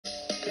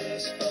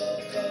Hey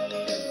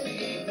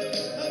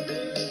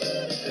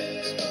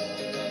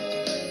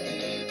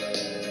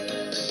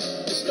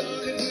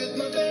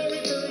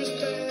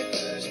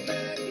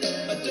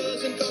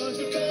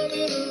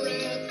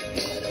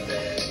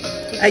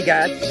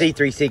guys,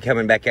 Z3C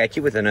coming back at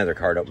you with another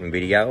card opening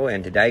video,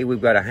 and today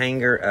we've got a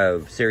hanger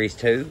of Series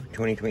 2,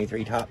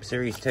 2023 Top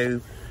Series 2.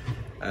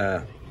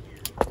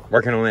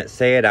 Working on that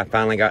set. I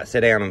finally got sit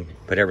down and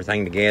put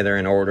everything together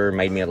in order,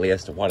 made me a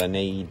list of what I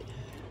need.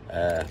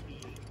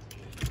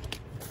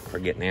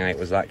 Forget now, it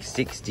was like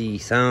 60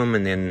 some,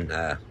 and then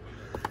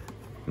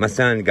my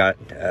son got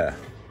a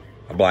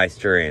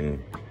blaster, and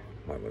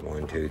what was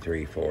 1, 2,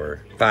 3,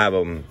 4, 5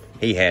 of them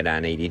he had I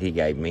needed, he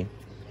gave me.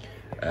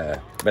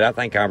 But I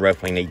think I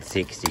roughly need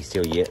 60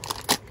 still yet.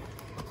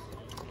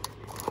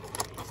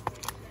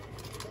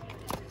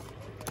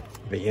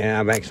 But yeah,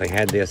 I've actually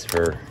had this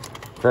for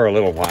a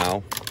little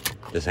while.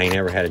 Just ain't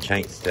ever had a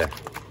chance to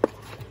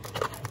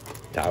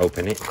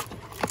open it.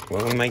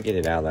 Well, we may get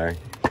it out of there.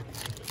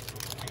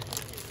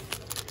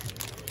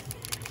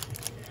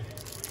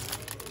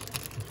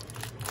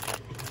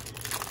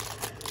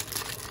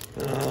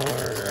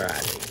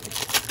 Alrighty.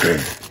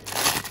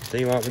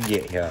 See what we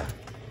get here.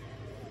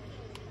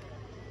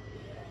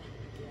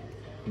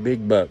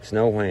 Big bucks,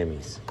 no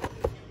whammies.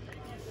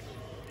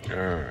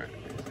 Alright.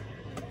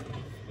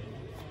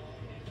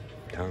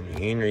 Tommy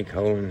Henry,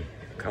 Colin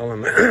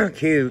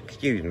Q,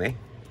 excuse me.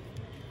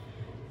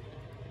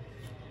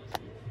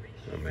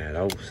 Matt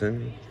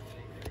Olson.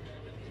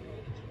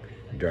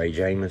 Dre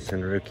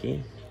Jameson,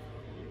 rookie.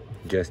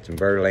 Justin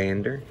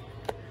Verlander.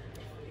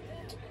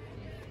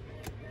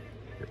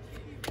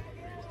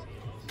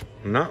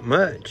 Not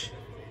much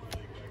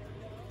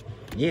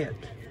yet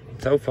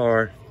so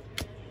far.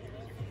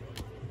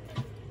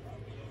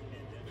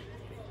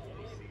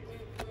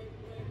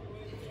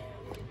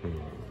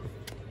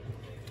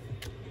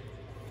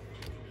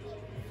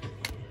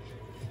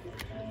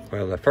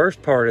 Well, the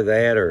first part of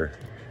that, or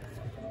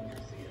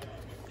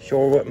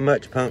sure wasn't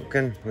much,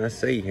 pumpkin. Let's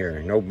see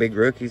here. No big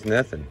rookies,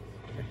 nothing.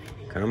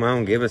 Come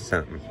on, give us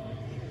something.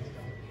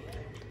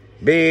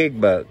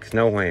 Big bucks,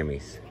 no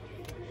whammies.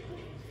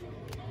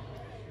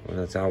 Well,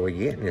 that's all we're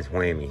getting is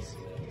whammies.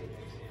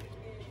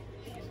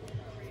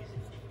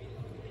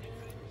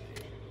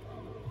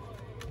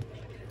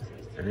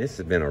 And this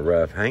has been a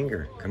rough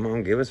hanger. Come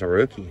on, give us a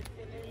rookie.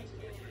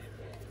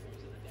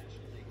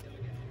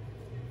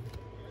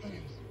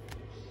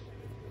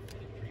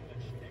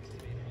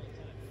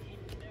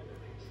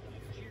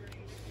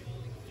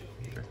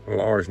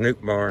 Lars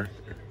Nootbaar.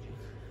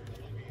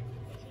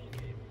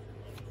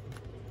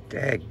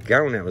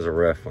 Daggone, that was a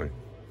rough one.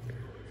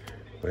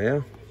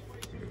 Well,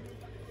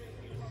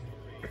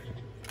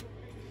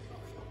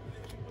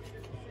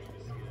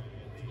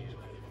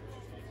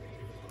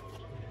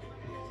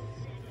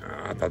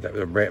 I thought that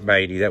was a Brett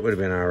Beatty. That would have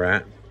been all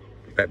right.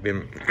 That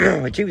been,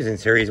 but he was in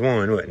Series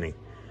 1, wasn't he?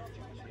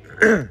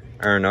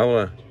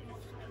 Arnola.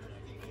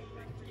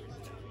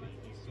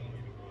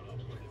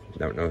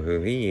 Don't know who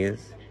he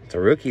is. It's a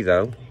rookie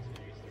though.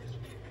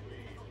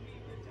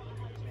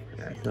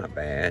 That's not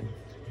bad.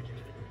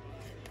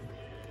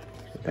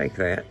 I'll take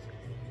that.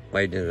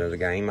 Legends of the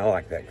Game. I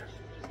like that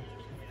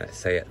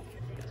set.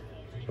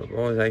 But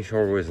boys, they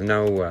sure was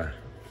no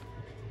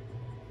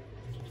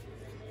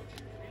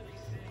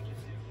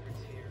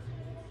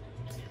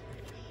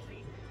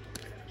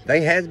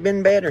they has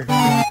been better.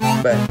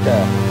 But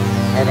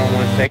hold on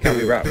one second, I'll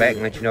be right back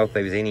and let you know if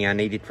there was any I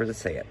needed for the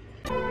set.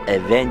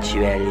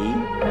 Eventually.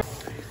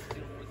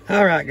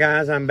 Alright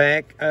guys, I'm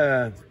back.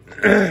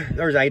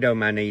 There's 8 of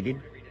them I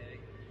needed.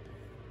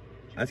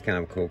 That's kind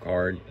of a cool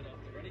card.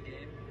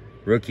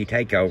 Rookie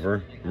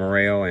Takeover,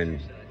 Morel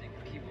and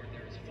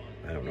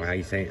I don't know how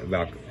you say it,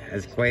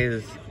 Valquez.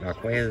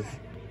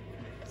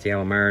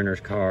 Seattle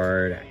Mariners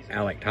card,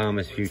 Alec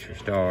Thomas, Future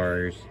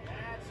Stars,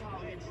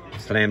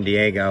 Slam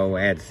Diego,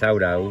 Ad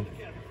Soto,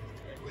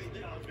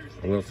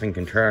 Wilson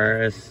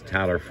Contreras,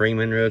 Tyler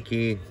Freeman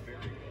rookie,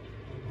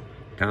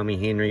 Tommy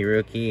Henry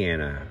rookie,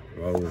 and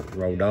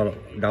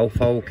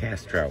Rodolfo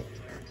Castro.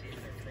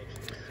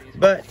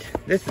 But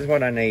this is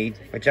what I need,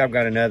 which I've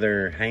got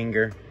another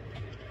hanger,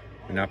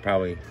 and I'll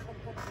probably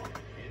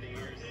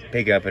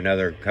pick up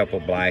another couple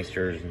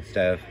blasters and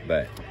stuff,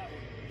 but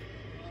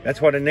that's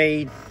what I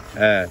need.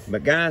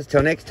 But guys,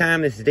 till next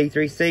time, this is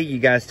D3C. You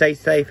guys stay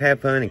safe,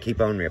 have fun, and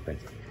keep on ripping.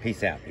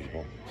 Peace out,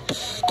 people.